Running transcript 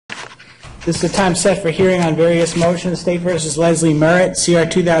This is the time set for hearing on various motions. State versus Leslie Merritt, CR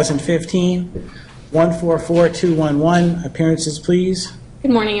 2015-144211. Appearances, please. Good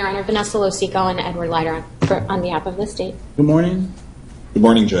morning, Your Honor. Vanessa Losico and Edward Leiter on behalf of the state. Good morning. Good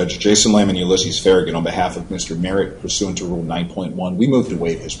morning, Judge. Jason Lamb and Ulysses Farragut on behalf of Mr. Merritt, pursuant to Rule 9.1. We move to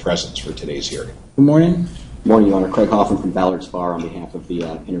waive his presence for today's hearing. Good morning. Good morning, Your Honor. Craig Hoffman from Ballard's Bar on behalf of the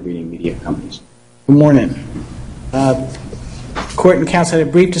intervening media companies. Good morning. Court and counsel had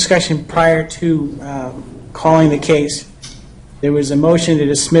a brief discussion prior to calling the case. There was a motion to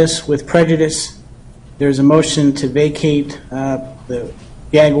dismiss with prejudice. There's a motion to vacate the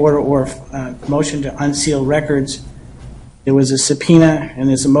gag order or motion to unseal records. There was a subpoena, and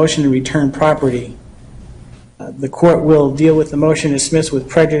there's a motion to return property. The court will deal with the motion to dismiss with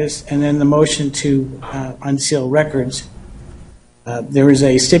prejudice and then the motion to unseal records. There is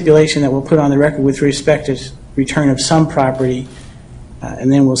a stipulation that we'll put on the record with respect to return of some property,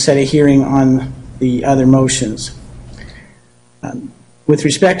 and then we'll set a hearing on the other motions. With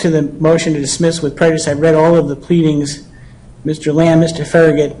respect to the motion to dismiss with prejudice, I've read all of the pleadings. Mr. Lamb, Mr.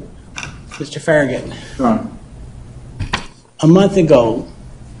 Farragut. Mr. Farragut. Sure. A month ago,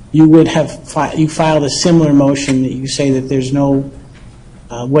 you filed a similar motion that you say that there's no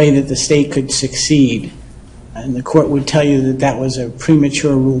way that the state could succeed, and the court would tell you that that was a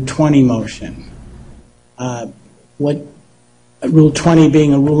premature Rule 20 motion. What Rule 20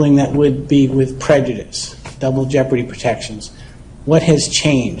 being a ruling that would be with prejudice, double jeopardy protections. What has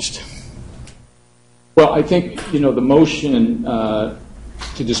changed? Well, I think, the motion to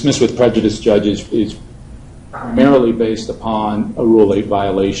dismiss with prejudice, Judge, is primarily based upon a Rule 8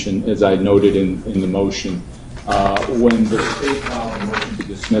 violation, as I noted in the motion. When the state filed a motion to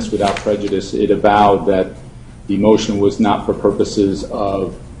dismiss without prejudice, it avowed that the motion was not for purposes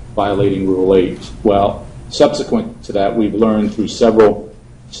of violating Rule 8. Well, subsequent to that, we've learned through several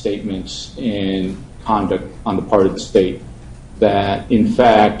statements and conduct on the part of the state that, in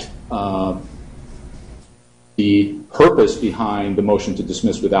fact, the purpose behind the motion to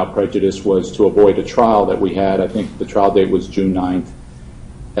dismiss without prejudice was to avoid a trial that we had. I think the trial date was June 9th.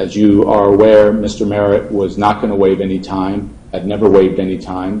 As you are aware, Mr. Merritt was not going to waive any time, had never waived any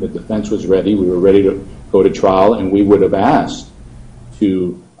time. The defense was ready. We were ready to go to trial, and we would have asked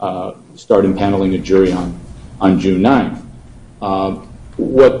to start impaneling a jury on June 9th.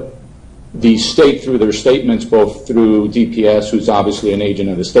 What the state, through their statements, both through DPS, who's obviously an agent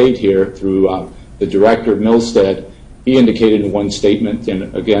of the state here, through the director, Milstead, he indicated in one statement,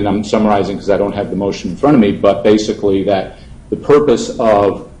 and again, I'm summarizing because I don't have the motion in front of me, but basically that the purpose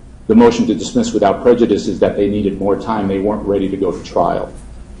of the motion to dismiss without prejudice is that they needed more time. They weren't ready to go to trial,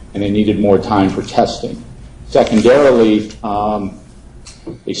 and they needed more time for testing. Secondarily, a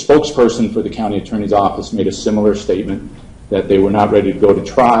spokesperson for the county attorney's office made a similar statement that they were not ready to go to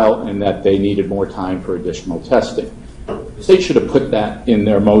trial and that they needed more time for additional testing. The state should have put that in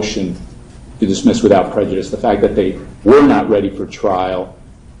their motion to dismiss without prejudice, the fact that they were not ready for trial.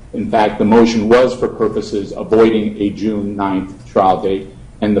 In fact, the motion was for purposes avoiding a June 9th trial date,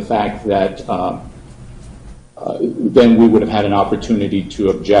 and the fact that then we would have had an opportunity to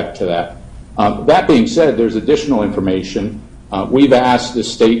object to that. That being said, there's additional information. We've asked the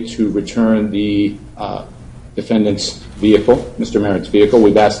state to return the defendant's vehicle, Mr. Merritt's vehicle.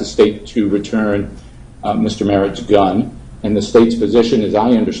 We've asked the state to return Mr. Merritt's gun. And the state's position, as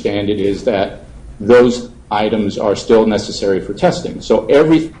I understand it, is that those items are still necessary for testing. So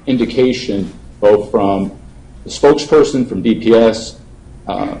every indication, both from the spokesperson, from DPS,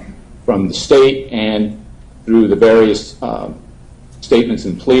 from the state, and through the various statements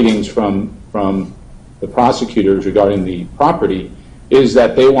and pleadings from the prosecutors regarding the property, is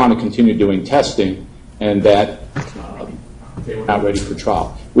that they want to continue doing testing and that they were not ready for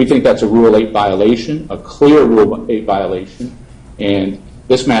trial. We think that's a Rule 8 violation, a clear Rule 8 violation, and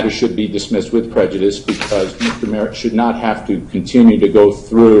this matter should be dismissed with prejudice because Mr. Merritt should not have to continue to go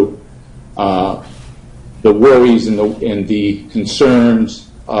through the worries and the concerns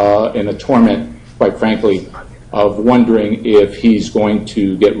and the torment, quite frankly, of wondering if he's going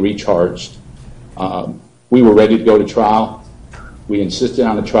to get recharged. We were ready to go to trial. We insisted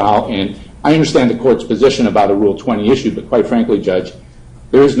on a trial, and I understand the court's position about a Rule 20 issue, but quite frankly, Judge,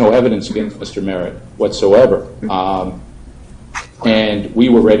 there is no evidence against Mr. Merritt whatsoever. And we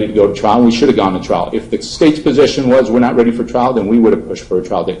were ready to go to trial. We should have gone to trial. If the state's position was we're not ready for trial, then we would have pushed for a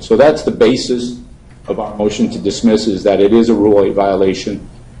trial date. So that's the basis of our motion to dismiss, is that it is a Rule 8 violation,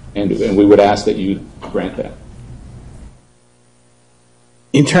 and we would ask that you grant that.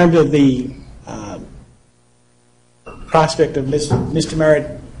 In terms of the prospect of Mr.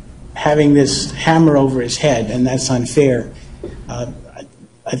 Merritt having this hammer over his head, and that's unfair,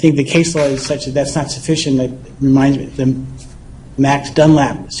 I think the case law is such that that's not sufficient. That reminds me of the Max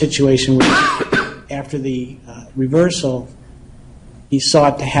Dunlap situation where after the reversal, he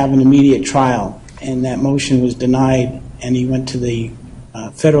sought to have an immediate trial, and that motion was denied, and he went to the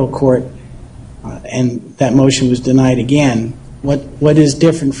federal court, and that motion was denied again. What is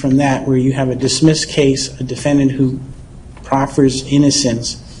different from that, where you have a dismissed case, a defendant who proffers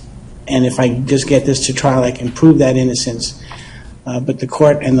innocence, and if I just get this to trial, I can prove that innocence, but the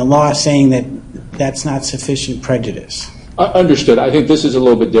court and the law saying that that's not sufficient prejudice? Understood. I think this is a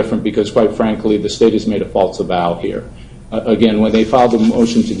little bit different because, quite frankly, the state has made a false avow here. Again, when they filed the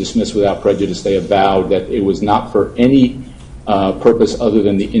motion to dismiss without prejudice, they avowed that it was not for any purpose other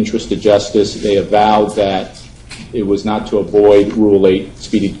than the interest of justice. They avowed that it was not to avoid Rule 8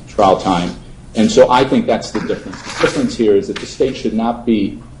 speedy trial time. And so I think that's the difference. The difference here is that the state should not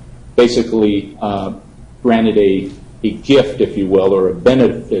be basically granted a gift, if you will, or a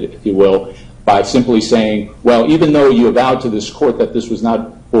benefit, if you will, by simply saying, well, even though you avowed to this court that this was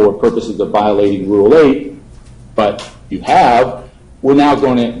not for purposes of violating Rule 8, but you have, we're now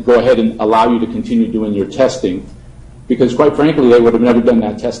going to go ahead and allow you to continue doing your testing, because quite frankly, they would have never done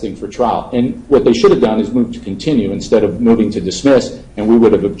that testing for trial. And what they should have done is moved to continue instead of moving to dismiss, and we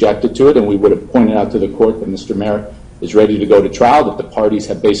would have objected to it, and we would have pointed out to the court that Mr. Merritt is ready to go to trial, that the parties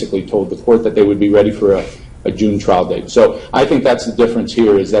have basically told the court that they would be ready for a June trial date. So I think that's the difference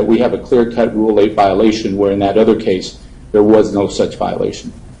here, is that we have a clear-cut Rule 8 violation, where in that other case, there was no such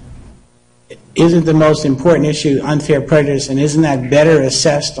violation. Isn't the most important issue unfair prejudice, and isn't that better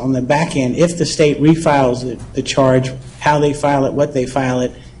assessed on the back end? If the state refiles the charge, how they file it, what they file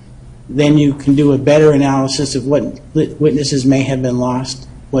it, then you can do a better analysis of what witnesses may have been lost,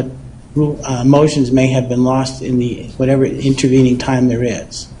 what motions may have been lost in the whatever intervening time there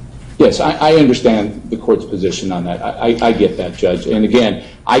is. Yes, I understand the court's position on that. I get that, Judge. And again,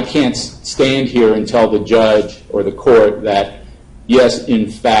 I can't stand here and tell the judge or the court that, yes, in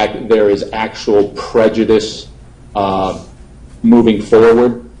fact, there is actual prejudice moving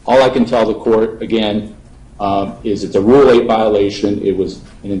forward. All I can tell the court, again, is it's a Rule 8 violation. It was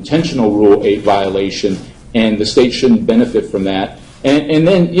an intentional Rule 8 violation, and the state shouldn't benefit from that. And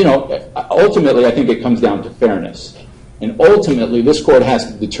then, you know, ultimately, I think it comes down to fairness. And ultimately, this court has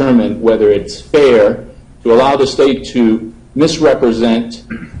to determine whether it's fair to allow the state to misrepresent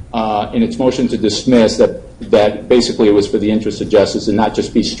in its motion to dismiss that basically it was for the interest of justice, and not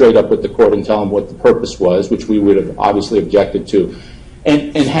just be straight up with the court and tell them what the purpose was, which we would have obviously objected to,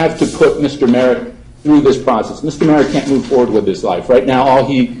 and have to put Mr. Merritt through this process. Mr. Merritt can't move forward with his life. Right now, all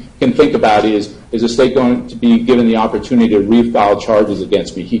he can think about is the state going to be given the opportunity to refile charges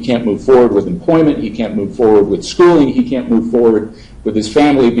against me? He can't move forward with employment. He can't move forward with schooling. He can't move forward with his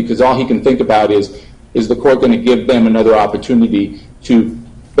family, because all he can think about is the court going to give them another opportunity to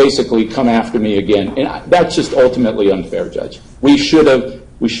basically come after me again? And that's just ultimately unfair, Judge. We should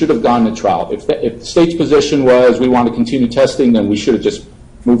have gone to trial. If the state's position was we want to continue testing, then we should have just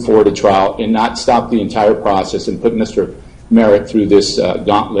moved forward to trial and not stopped the entire process and put Mr. Merritt through this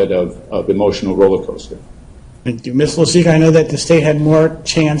gauntlet of emotional roller coaster. Thank you. Ms. Losica, I know that the state had more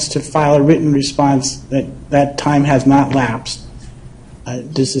chance to file a written response. That time has not lapsed.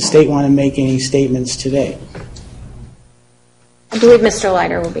 Does the state want to make any statements today? I believe Mr.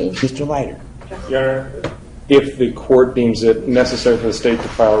 Leiter will be. Mr. Leiter. Your Honor, if the court deems it necessary for the state to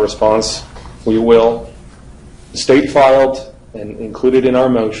file a response, we will. The state filed and included in our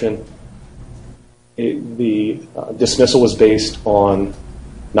motion, the dismissal was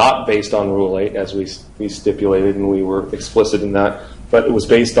not based on Rule 8, as we stipulated, and we were explicit in that, but it was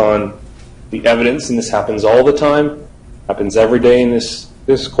based on the evidence, and this happens all the time, happens every day in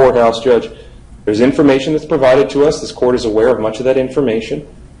this courthouse, Judge. There's information that's provided to us. This court is aware of much of that information,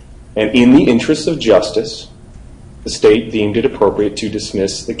 and in the interest of justice, the state deemed it appropriate to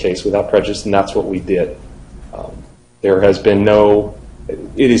dismiss the case without prejudice, and that's what we did. There has been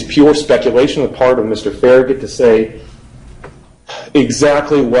it is pure speculation on the part of Mr. Farragut to say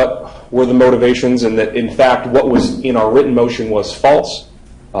exactly what were the motivations, and that, in fact, what was in our written motion was false.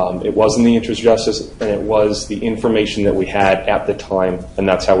 It was in the interest of justice, and it was the information that we had at the time, and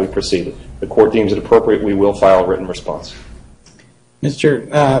that's how we proceeded. The court deems it appropriate. We will file a written response. Mr.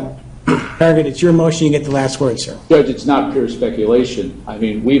 Farragut, it's your motion. You get the last word, sir. Judge, it's not pure speculation. I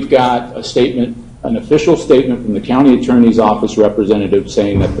mean, we've got a statement, an official statement from the county attorney's office representative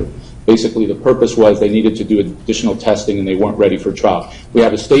saying that basically the purpose was they needed to do additional testing and they weren't ready for trial. We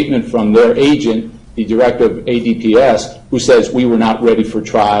have a statement from their agent, the director of ADPS, who says we were not ready for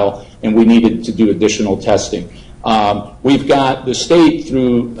trial and we needed to do additional testing. We've got the state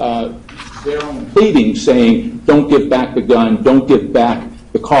through their own pleading saying don't give back the gun, don't give back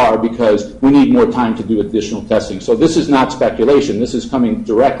the car because we need more time to do additional testing. So this is not speculation. This is coming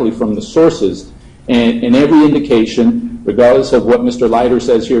directly from the sources. And every indication, regardless of what Mr. Leiter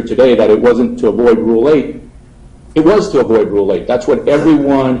says here today, that it wasn't to avoid Rule 8, it was to avoid Rule 8. That's what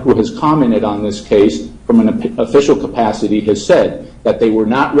everyone who has commented on this case from an official capacity has said, that they were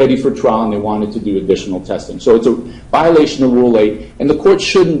not ready for trial and they wanted to do additional testing. So it's a violation of Rule 8, and the court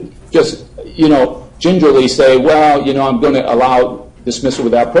shouldn't just, gingerly say, well, I'm going to allow dismissal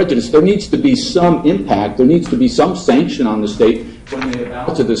without prejudice. There needs to be some impact. There needs to be some sanction on the state when they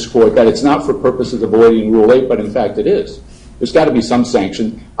avow to this court that it's not for purposes of avoiding Rule 8, but in fact it is. There's got to be some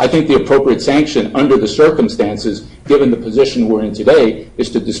sanction. I think the appropriate sanction under the circumstances, given the position we're in today, is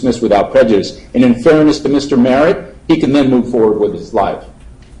to dismiss without prejudice. And in fairness to Mr. Merritt, he can then move forward with his life.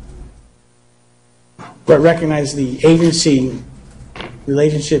 But recognize the agency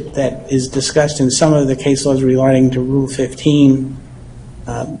relationship that is discussed in some of the case laws relating to Rule 15,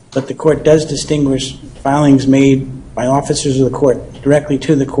 but the court does distinguish filings made by officers of the court directly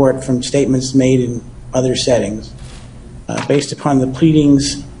to the court from statements made in other settings. Based upon the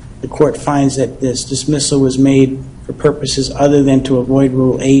pleadings, the court finds that this dismissal was made for purposes other than to avoid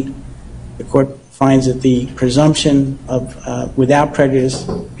Rule 8. The court finds that the presumption of without prejudice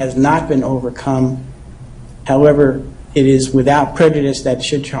has not been overcome. However, it is without prejudice that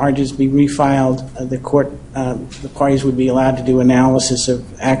should charges be refiled, the parties would be allowed to do analysis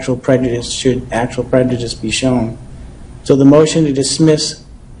of actual prejudice should actual prejudice be shown. So the motion to dismiss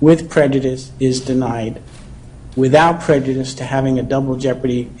with prejudice is denied. Without prejudice to having a double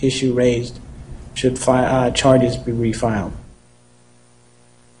jeopardy issue raised should charges be refiled.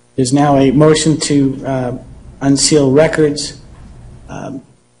 There's now a motion to unseal records.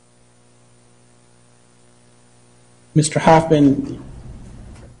 Mr. Hoffman.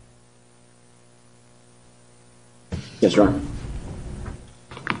 Yes, Your Honor.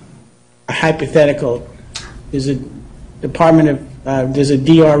 A hypothetical. There's a there's a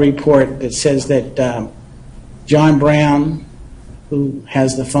DR report that says that John Brown, who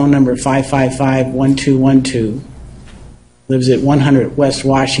has the phone number 555-1212, lives at 100 West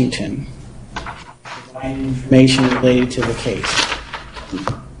Washington, providing information related to the case.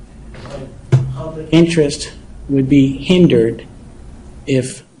 Public interest would be hindered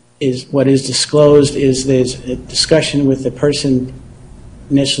if what is disclosed is there's a discussion with the person,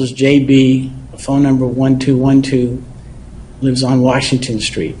 initials JB, phone number 1212, lives on Washington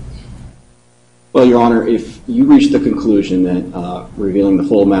Street. Well, Your Honor, if you reach the conclusion that revealing the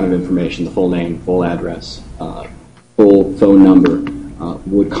full amount of information, the full name, full address, full phone number,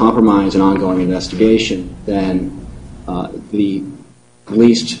 would compromise an ongoing investigation, then the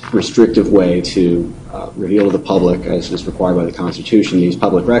least restrictive way to reveal to the public, as is required by the Constitution, these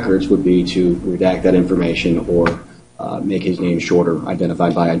public records would be to redact that information or make his name shorter,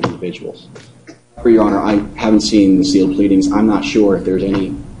 identified by individuals. For Your Honor, I haven't seen the sealed pleadings. I'm not sure if there's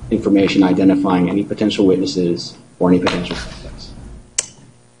any information identifying any potential witnesses or any potential suspects.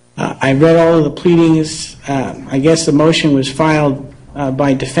 I read all of the pleadings. I guess the motion was filed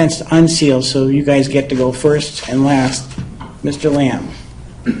by defense to unseal, so you guys get to go first and last. Mr. Lamb.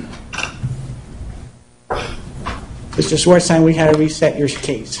 Mr. Schwartzheim, we had to reset your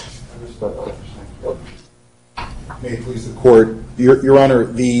case. May it please the Court. Your Honor,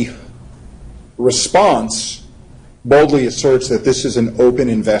 the response boldly asserts that this is an open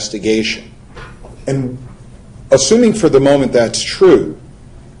investigation. And assuming for the moment that's true,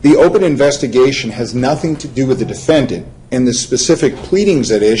 the open investigation has nothing to do with the defendant, and the specific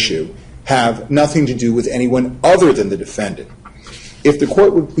pleadings at issue have nothing to do with anyone other than the defendant. If the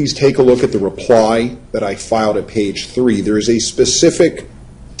Court would please take a look at the reply that I filed at page 3, there is a specific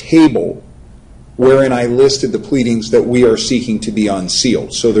table wherein I listed the pleadings that we are seeking to be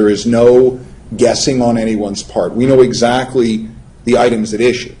unsealed. So there is no guessing on anyone's part. We know exactly the items at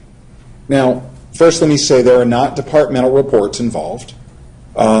issue. Now, first let me say there are not departmental reports involved.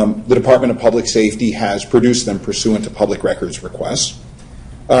 The Department of Public Safety has produced them pursuant to public records requests.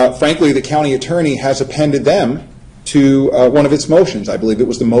 Frankly, the county attorney has appended them to one of its motions. I believe it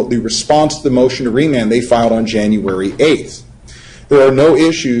was the response to the motion to remand they filed on January 8th. There are no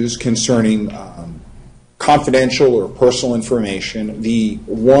issues concerning confidential or personal information. The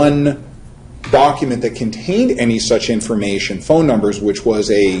one document that contained any such information, phone numbers, which was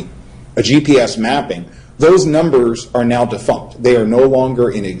a GPS mapping, those numbers are now defunct. They are no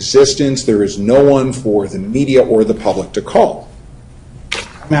longer in existence. There is no one for the media or the public to call.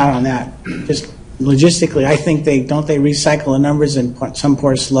 I'm out on that. Just logistically, I think don't they recycle the numbers, and some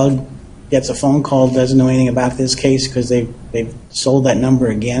poor slug gets a phone call, doesn't know anything about this case because they've sold that number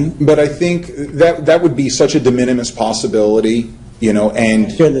again? But I think that would be such a de minimis possibility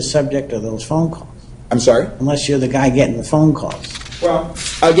and You're the subject of those phone calls, I'm sorry? unless you're the guy getting the phone calls. Well,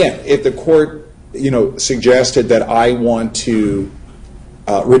 again, if the court, suggested that I want to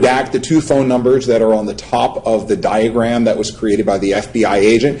redact the two phone numbers that are on the top of the diagram that was created by the FBI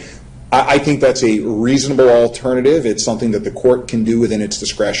agent, I think that's a reasonable alternative. It's something that the court can do within its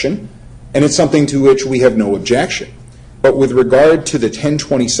discretion, and it's something to which we have no objection. But with regard to the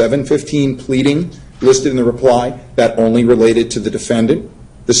 1027-15 pleading listed in the reply, that only related to the defendant.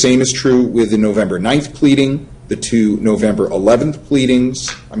 The same is true with the November 9th pleading, the two November 11th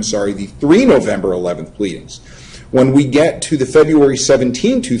pleadings, the 3 November 11th pleadings. When we get to the February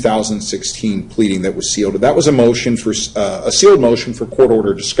 17, 2016 pleading that was sealed, that was a motion for a sealed motion for court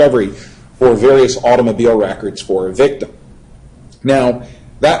order discovery for various automobile records for a victim. Now,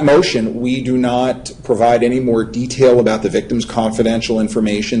 that motion, we do not provide any more detail about the victim's confidential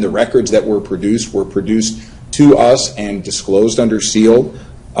information. The records that were produced to us and disclosed under seal.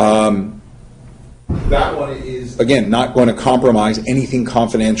 That one is, again, not going to compromise anything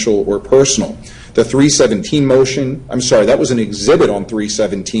confidential or personal. The 317 motion, that was an exhibit on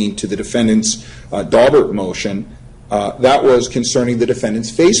 317 to the defendant's Daubert motion. That was concerning the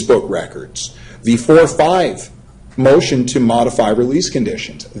defendant's Facebook records. The 4-5 motion to modify release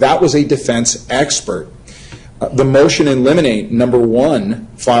conditions. That was a defense expert. The motion in limine number 1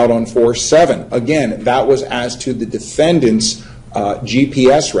 filed on 4-7. Again, that was as to the defendant's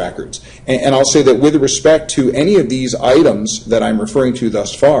GPS records. And I'll say that with respect to any of these items that I'm referring to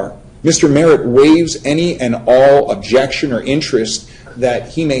thus far, Mr. Merritt waives any and all objection or interest that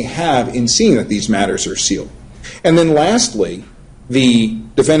he may have in seeing that these matters are sealed. And then lastly, the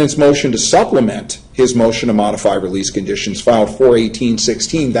defendant's motion to supplement his motion to modify release conditions filed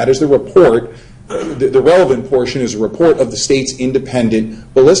 4/18/16, that is the report. The relevant portion is a report of the state's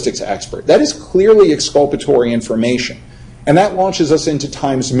independent ballistics expert. That is clearly exculpatory information. And that launches us into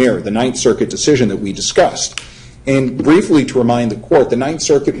Times Mirror, the Ninth Circuit decision that we discussed. And briefly to remind the court, the Ninth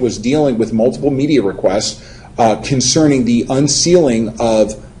Circuit was dealing with multiple media requests concerning the unsealing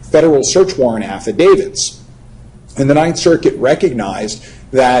of federal search warrant affidavits. And the Ninth Circuit recognized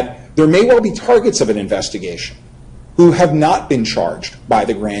that there may well be targets of an investigation who have not been charged by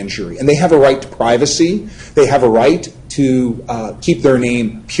the grand jury. And they have a right to privacy. They have a right to keep their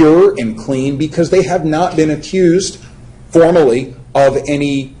name pure and clean because they have not been accused formally of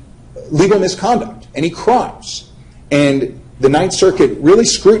any legal misconduct, any crimes. And the Ninth Circuit really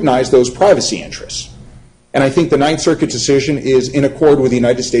scrutinized those privacy interests. And I think the Ninth Circuit decision is in accord with the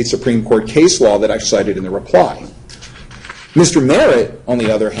United States Supreme Court case law that I've cited in the reply. Mr. Merritt, on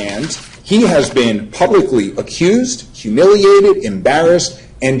the other hand, he has been publicly accused, humiliated, embarrassed,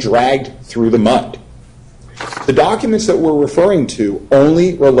 and dragged through the mud. The documents that we're referring to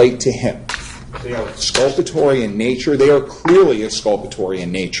only relate to him. They are exculpatory in nature. They are clearly exculpatory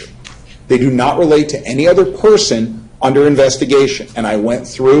in nature. They do not relate to any other person under investigation. And I went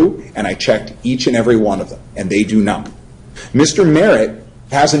through and I checked each and every one of them, and they do not. Mr. Merritt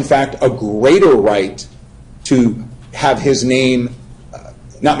has, in fact, a greater right to have his name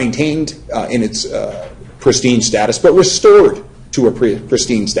not maintained in its pristine status, but restored to a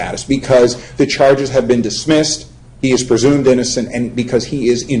pristine status because the charges have been dismissed. He is presumed innocent, and because he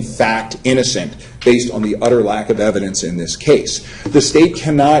is, in fact, innocent based on the utter lack of evidence in this case. The state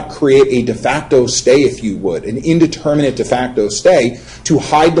cannot create a de facto stay, if you would, an indeterminate de facto stay to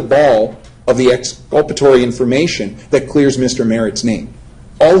hide the ball of the exculpatory information that clears Mr. Merritt's name.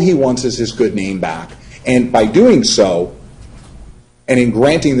 All he wants is his good name back. And by doing so, and in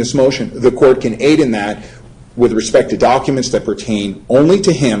granting this motion, the court can aid in that with respect to documents that pertain only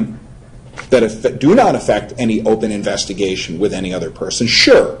to him, that do not affect any open investigation with any other person.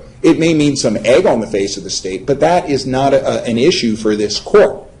 Sure, it may mean some egg on the face of the state, but that is not an issue for this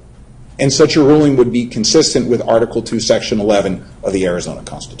court. And such a ruling would be consistent with Article 2, Section 11 of the Arizona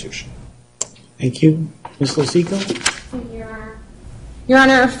Constitution. Thank you. Ms. Losico? Your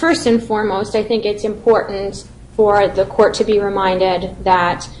Honor, first and foremost, I think it's important for the court to be reminded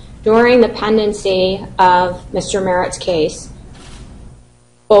that during the pendency of Mr. Merritt's case,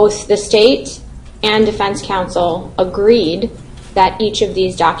 both the state and defense counsel agreed that each of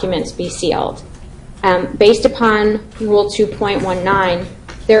these documents be sealed. Based upon Rule 2.19,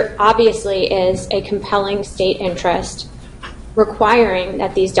 there obviously is a compelling state interest requiring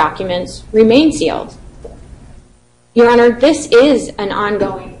that these documents remain sealed. Your Honor, this is an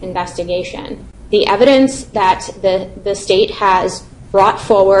ongoing investigation. The evidence that the state has brought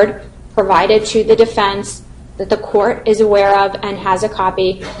forward, provided to the defense, that the court is aware of and has a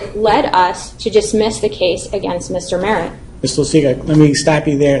copy, led us to dismiss the case against Mr. Merritt. Ms. Losico, let me stop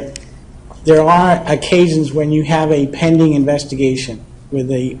you there. there are occasions when you have a pending investigation where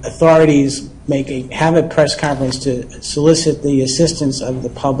the authorities have a press conference to solicit the assistance of the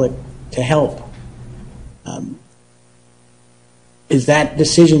public to help. Is that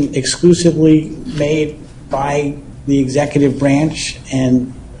decision exclusively made by the executive branch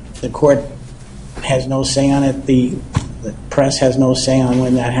and the court has no say on it? The press has no say on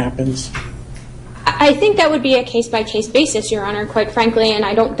when that happens? I think that would be a case-by-case basis, Your Honor, quite frankly, and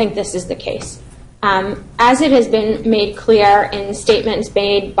I don't think this is the case. As it has been made clear in statements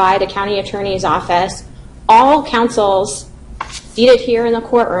made by the county attorney's office, all counsels seated here in the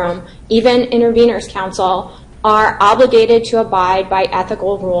courtroom, even interveners counsel, are obligated to abide by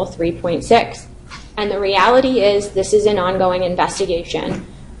Ethical Rule 3.6. And the reality is this is an ongoing investigation.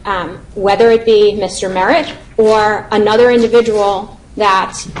 Whether it be Mr. Merritt or another individual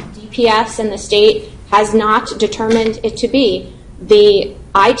that DPS and the state has not determined it to be, the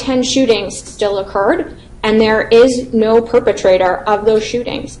I-10 shootings still occurred, and there is no perpetrator of those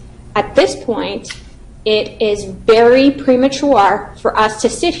shootings. At this point, it is very premature for us to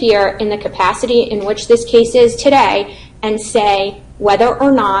sit here in the capacity in which this case is today and say whether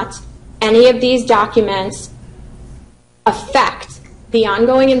or not any of these documents affect the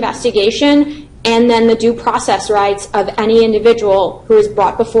ongoing investigation and then the due process rights of any individual who is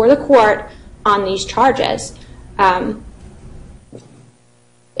brought before the court on these charges.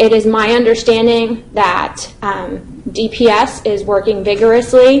 It is my understanding that DPS is working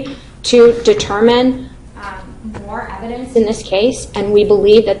vigorously to determine more evidence in this case, and we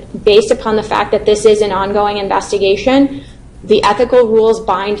believe that based upon the fact that this is an ongoing investigation, the ethical rules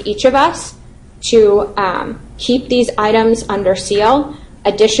bind each of us to keep these items under seal.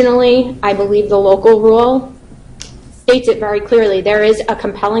 Additionally, I believe the local rule states it very clearly. There is a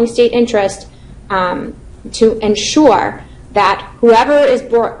compelling state interest to ensure that whoever is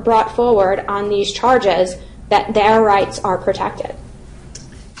brought forward on these charges, that their rights are protected.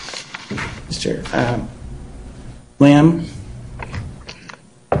 Mr. Lamb?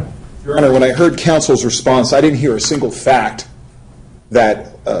 Your Honor, when I heard counsel's response, I didn't hear a single fact that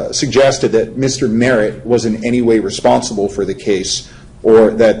suggested that Mr. Merritt was in any way responsible for the case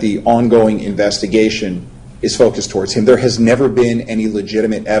or that the ongoing investigation is focused towards him. There has never been any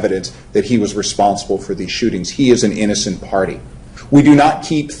legitimate evidence that he was responsible for these shootings. He is an innocent party. We do not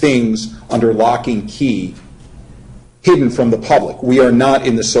keep things under lock and key hidden from the public. We are not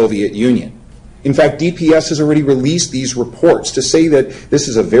in the Soviet Union. In fact, DPS has already released these reports. To say that this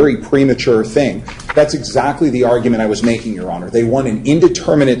is a very premature thing, that's exactly the argument I was making, Your Honor. They want an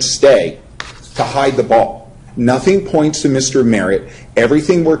indeterminate stay to hide the ball. Nothing points to Mr. Merritt.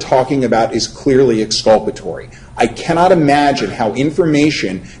 Everything we're talking about is clearly exculpatory. I cannot imagine how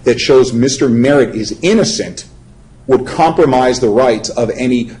information that shows Mr. Merritt is innocent would compromise the rights of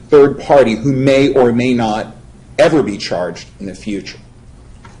any third party who may or may not ever be charged in the future.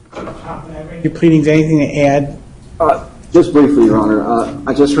 Your pleadings, anything to add? Just briefly, Your Honor.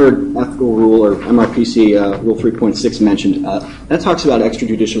 I just heard ethical rule or MRPC Rule 3.6 mentioned. That talks about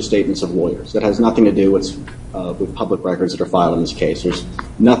extrajudicial statements of lawyers. That has nothing to do with public records that are filed in this case. There's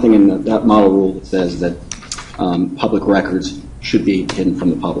nothing in that model rule that says that public records should be hidden from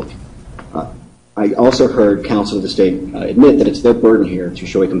the public. I also heard counsel of the state admit that it's their burden here to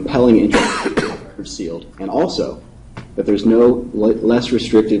show a compelling interest in the records sealed, and also that there's no less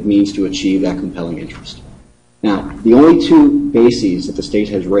restrictive means to achieve that compelling interest. Now, the only two bases that the state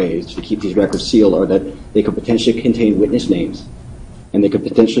has raised to keep these records sealed are that they could potentially contain witness names and they could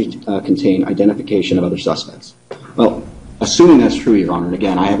potentially contain identification of other suspects. Well, assuming that's true, Your Honor, and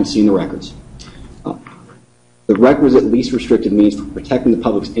again, I haven't seen the records, the requisite least restrictive means for protecting the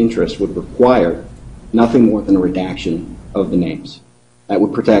public's interest would require nothing more than a redaction of the names. That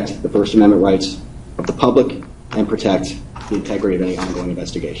would protect the First Amendment rights of the public and protect the integrity of any ongoing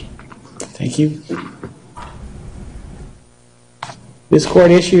investigation. Thank you. This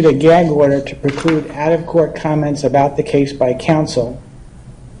court issued a gag order to preclude out-of-court comments about the case by counsel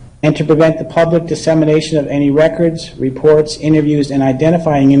and to prevent the public dissemination of any records, reports, interviews, and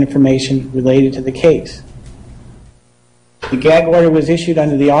identifying information related to the case. The gag order was issued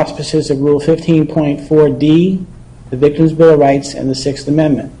under the auspices of Rule 15.4D, the Victims' Bill of Rights, and the Sixth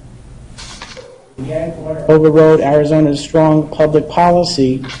Amendment. The gag order overrode Arizona's strong public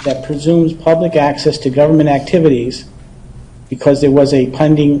policy that presumes public access to government activities because there was a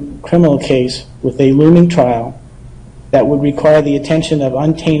pending criminal case with a looming trial that would require the attention of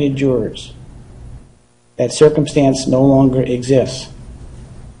untainted jurors. That circumstance no longer exists.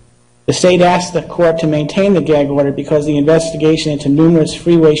 The state asked the court to maintain the gag order because the investigation into numerous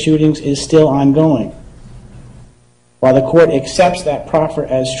freeway shootings is still ongoing. While the court accepts that proffer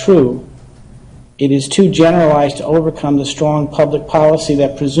as true, It is too generalized to overcome the strong public policy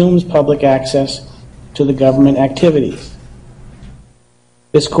that presumes public access to the government activities.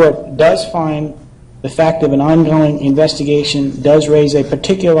 This court does find the fact of an ongoing investigation does raise a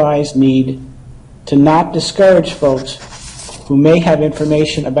particularized need to not discourage folks who may have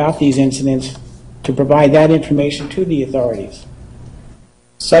information about these incidents to provide that information to the authorities.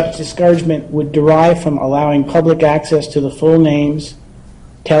 Such discouragement would derive from allowing public access to the full names,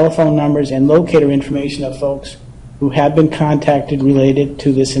 telephone numbers, and locator information of folks who have been contacted related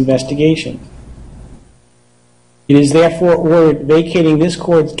to this investigation. It is therefore ordered vacating this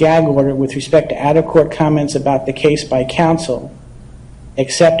court's gag order with respect to out-of-court comments about the case by counsel,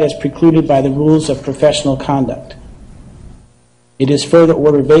 except as precluded by the rules of professional conduct. It is further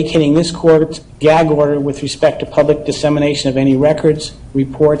ordered vacating this court's gag order with respect to public dissemination of any records,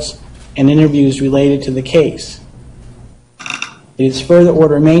 reports, and interviews related to the case. It is further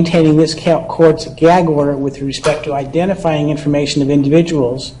ordered maintaining this court's gag order with respect to identifying information of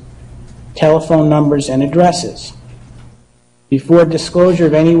individuals, telephone numbers, and addresses. Before disclosure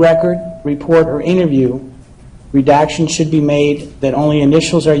of any record, report, or interview, redaction should be made that only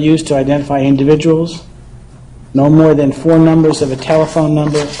initials are used to identify individuals, no more than 4 numbers of a telephone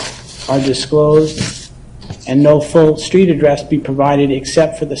number are disclosed, and no full street address be provided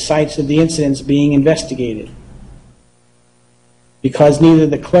except for the sites of the incidents being investigated. Because neither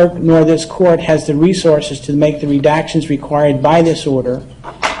the clerk nor this court has the resources to make the redactions required by this order,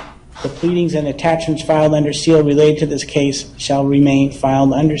 the pleadings and attachments filed under seal related to this case shall remain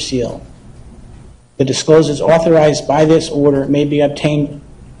filed under seal. The disclosures authorized by this order may be obtained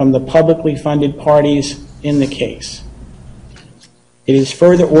from the publicly funded parties in the case. It is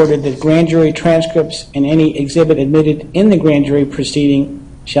further ordered that grand jury transcripts and any exhibit admitted in the grand jury proceeding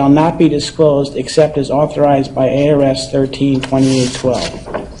shall not be disclosed except as authorized by ARS 132812.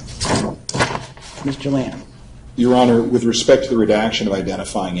 Mr. Lamb. Your Honor, with respect to the redaction of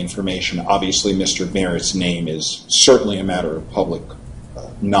identifying information, obviously Mr. Merritt's name is certainly a matter of public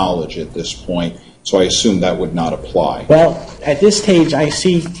knowledge at this point, so I assume that would not apply. Well, at this stage, I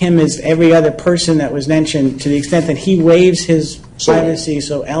see him as every other person that was mentioned to the extent that he waives his privacy,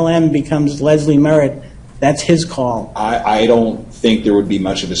 so LM becomes Leslie Merritt. That's his call. I don't think there would be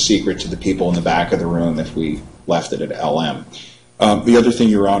much of a secret to the people in the back of the room if we left it at LM. The other thing,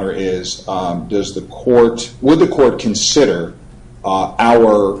 Your Honor, is would the court consider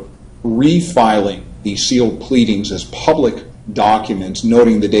our refiling the sealed pleadings as public documents,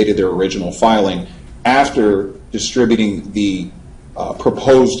 noting the date of their original filing, after distributing the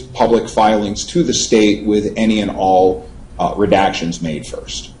proposed public filings to the state with any and all redactions made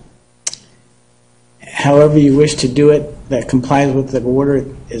first? However you wish to do it that complies with the order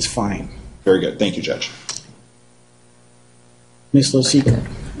is fine. Very good. Thank you, Judge. Ms. Losica.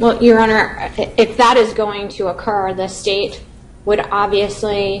 Well, Your Honor, if that is going to occur, the state would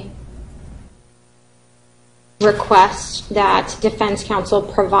obviously request that defense counsel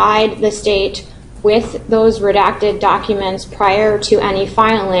provide the state with those redacted documents prior to any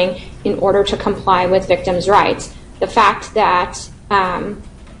filing in order to comply with victims' rights. The fact that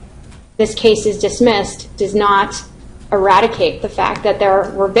this case is dismissed does not eradicate the fact that there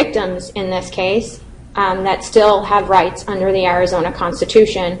were victims in this case that still have rights under the Arizona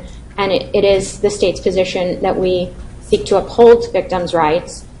Constitution, and it is the state's position that we seek to uphold victims'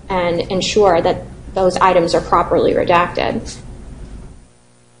 rights and ensure that those items are properly redacted.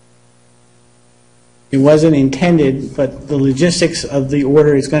 It wasn't intended, but the logistics of the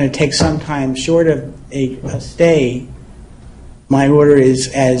order is going to take some time. Short of a stay, my order is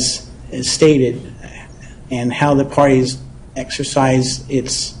as stated, and how the parties exercise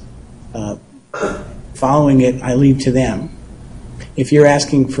its following it, I leave to them. If you're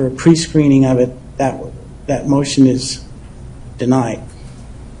asking for a pre-screening of it, that motion is denied.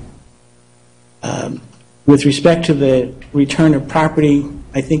 With respect to the return of property,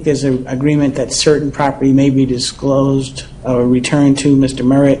 I think there's an agreement that certain property may be disclosed or returned to Mr.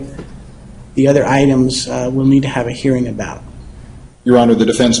 Merritt. The other items we'll need to have a hearing about. Your Honor, the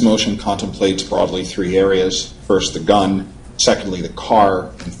defense motion contemplates broadly 3 areas. First, the gun. Secondly, the car.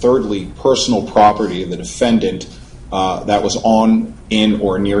 And thirdly, personal property of the defendant that was on, in,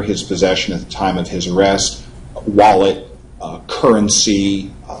 or near his possession at the time of his arrest. Wallet,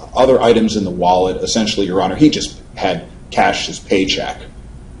 currency, other items in the wallet. Essentially, Your Honor, he just had cashed his paycheck.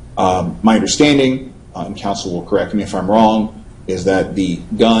 My understanding, and counsel will correct me if I'm wrong, is that the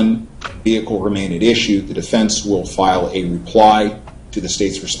gun vehicle remain at issue. The defense will file a reply to the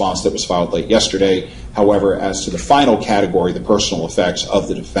state's response that was filed late yesterday. However, as to the final category, the personal effects of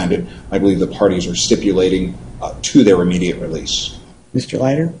the defendant, I believe the parties are stipulating to their immediate release. Mr.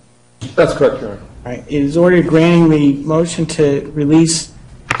 Leiter? That's correct, Your Honor. All right. It is ordered granting the motion to release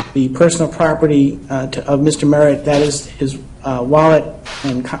the personal property of Mr. Merritt. That is his wallet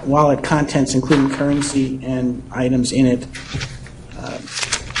and wallet contents, including currency and items in it.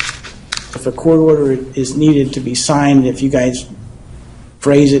 If a court order is needed to be signed, if you guys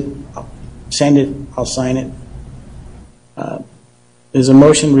phrase it, send it, I'll sign it. There's a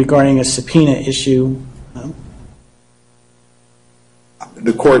motion regarding a subpoena issue.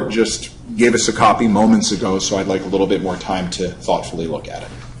 The court just gave us a copy moments ago, so I'd like a little bit more time to thoughtfully look at it.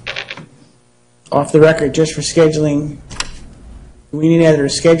 Off the record, just for scheduling, we need either a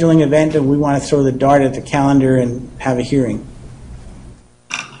scheduling event or we want to throw the dart at the calendar and have a hearing.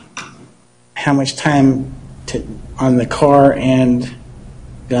 How much time on the car and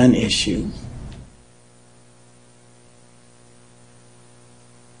gun issue?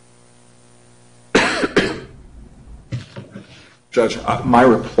 Judge, my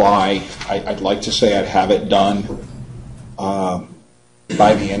reply, I'd like to say I'd have it done by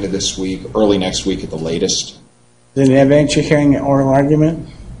the end of this week, early next week at the latest. Is it an evidentiary hearing, an oral argument?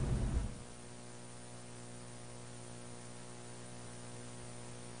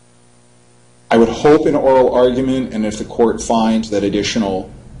 I would hope an oral argument, and if the court finds that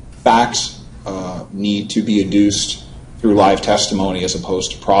additional facts need to be adduced through live testimony as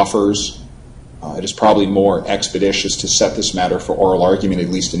opposed to proffers, it is probably more expeditious to set this matter for oral argument, at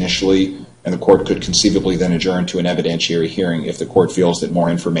least initially, and the court could conceivably then adjourn to an evidentiary hearing if the court feels that more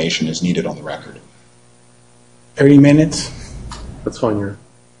information is needed on the record. 30 minutes? That's fine, Your Honor.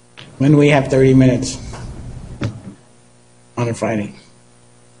 When do we have 30 minutes on a Friday?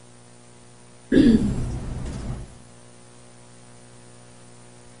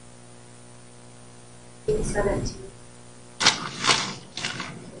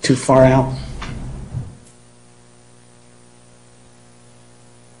 Too far out?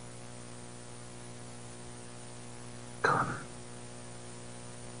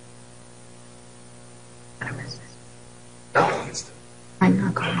 I'm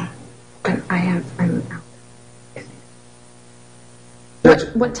not going. I'm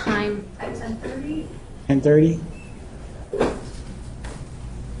out. What time? At 10:30? 10:30?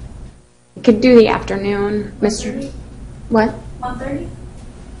 You could do the afternoon, Mr. 1:30? What? 1:30?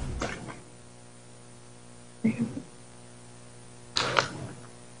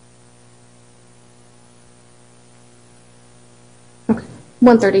 Okay.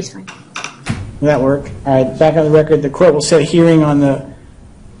 1:30 is fine. Will that work? All right, back on the record, the court will set a hearing on the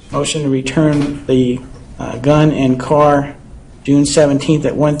motion to return the gun and car June 17th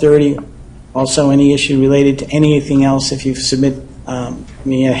at 1:30. Also, any issue related to anything else, if you submit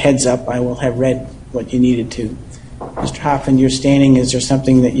me a heads up, I will have read what you needed to. Mr. Hoffman, you're standing. Is there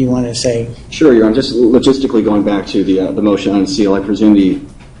something that you want to say? Sure, Your Honor. Just logistically going back to the motion on seal, I presume the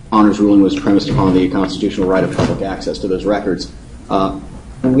Honor's ruling was premised upon the constitutional right of public access to those records.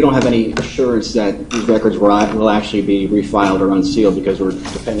 We don't have any assurance that these records will actually be refiled or unsealed because we're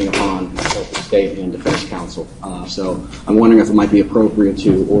depending upon both the state and defense counsel. So I'm wondering if it might be appropriate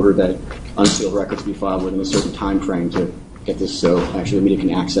to order that unsealed records be filed within a certain time frame to get this so actually the media can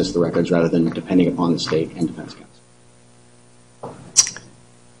access the records rather than depending upon the state and defense counsel.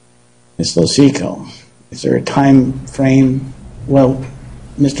 Ms. Losico, is there a time frame? Well,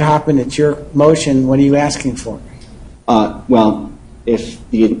 Mr. Hoffman, it's your motion. What are you asking for? Well, if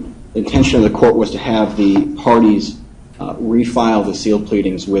the intention of the court was to have the parties refile the sealed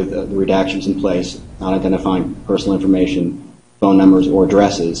pleadings with the redactions in place, not identifying personal information, phone numbers, or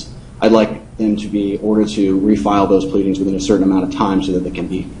addresses, I'd like them to be ordered to refile those pleadings within a certain amount of time so that they can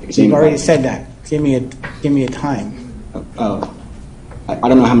be examined. You've already said that. Give me a time. I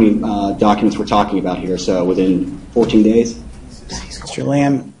don't know how many documents we're talking about here, so within 14 days? Mr.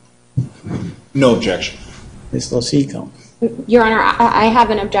 Lamb? No objection. Ms. Losico? Your Honor, I have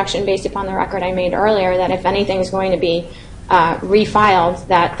an objection based upon the record I made earlier that if anything is going to be refiled,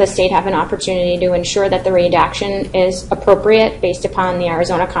 that the state have an opportunity to ensure that the redaction is appropriate based upon the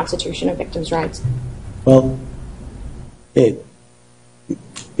Arizona Constitution of Victims' Rights. Well,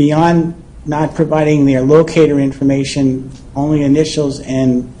 beyond not providing their locator information, only initials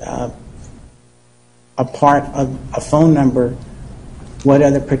and a part of a phone number, what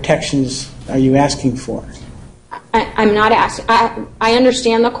other protections are you asking for? I'm not asking. I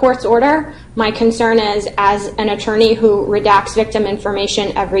understand the court's order. My concern is, as an attorney who redacts victim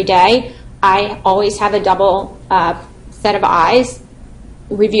information every day, I always have a double set of eyes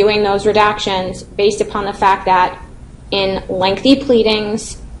reviewing those redactions based upon the fact that in lengthy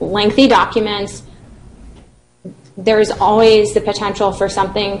pleadings, lengthy documents, there's always the potential for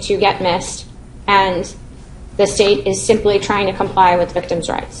something to get missed. And The state is simply trying to comply with victims'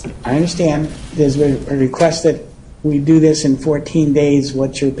 rights. I understand. There's a request that we do this in 14 days.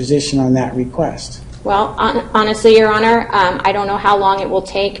 What's your position on that request? Well, honestly, Your Honor, I don't know how long it will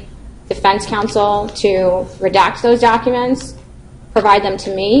take defense counsel to redact those documents, provide them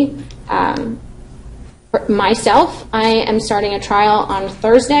to me. For myself, I am starting a trial on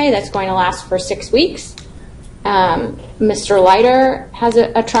Thursday that's going to last for 6 weeks. Mr. Leiter has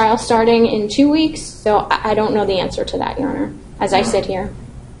a trial starting in 2 weeks, so I don't know the answer to that, Your Honor, as I sit here.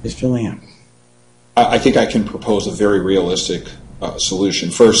 Mr. Lamb. I think I can propose a very realistic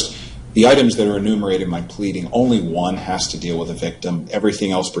solution. First, the items that are enumerated in my pleading, only one has to deal with a victim.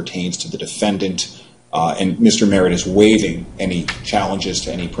 Everything else pertains to the defendant, and Mr. Merritt is waiving any challenges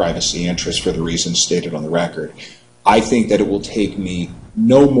to any privacy interest for the reasons stated on the record. I think that it will take me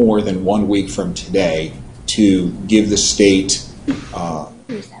no more than 1 week from today to give the state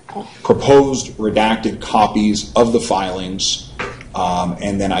proposed redacted copies of the filings,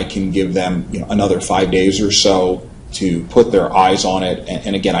 and then I can give them another 5 days or so to put their eyes on it.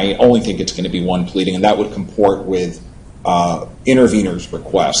 And again, I only think it's going to be one pleading, and that would comport with intervener's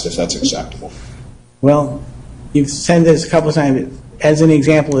request, if that's acceptable. Well, you've said this a couple of times. As an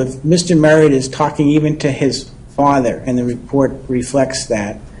example, if Mr. Merritt is talking even to his father, and the report reflects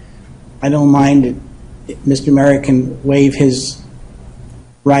that, I don't mind that Mr. Merritt can waive his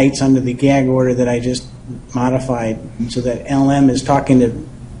rights under the gag order that I just modified, so that LM is talking to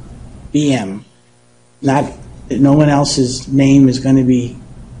BM, not that no one else's name is going to be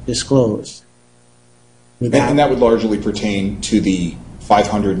disclosed. And that would largely pertain to the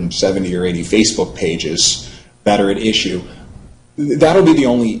 570 or 80 Facebook pages that are at issue. That'll be the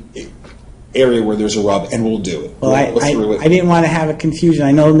only area where there's a rub, and we'll do it. Well, I didn't want to have a confusion.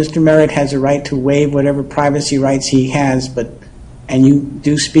 I know Mr. Merritt has a right to waive whatever privacy rights he has, and you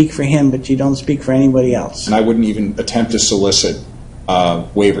do speak for him, but you don't speak for anybody else. And I wouldn't even attempt to solicit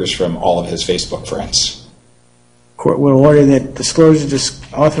waivers from all of his Facebook friends. Court will order that disclosure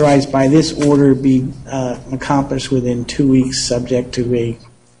authorized by this order be accomplished within 2 weeks, subject to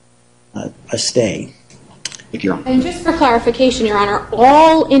a stay. Thank you, Your Honor. And just for clarification, Your Honor,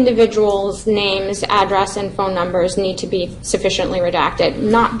 all individuals' names, address, and phone numbers need to be sufficiently redacted,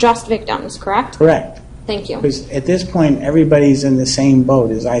 not just victims, correct? Correct. Thank you. Because at this point, everybody's in the same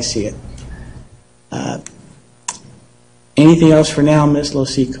boat as I see it. Anything else for now, Ms.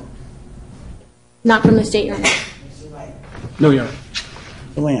 Losico? Not from the state, Your Honor. No, Your Honor.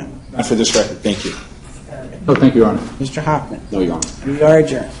 Mr. Lamb. Not for this record. Thank you. No, thank you, Your Honor. Mr. Hoffman. No, Your Honor. We are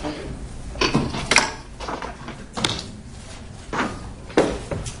adjourned.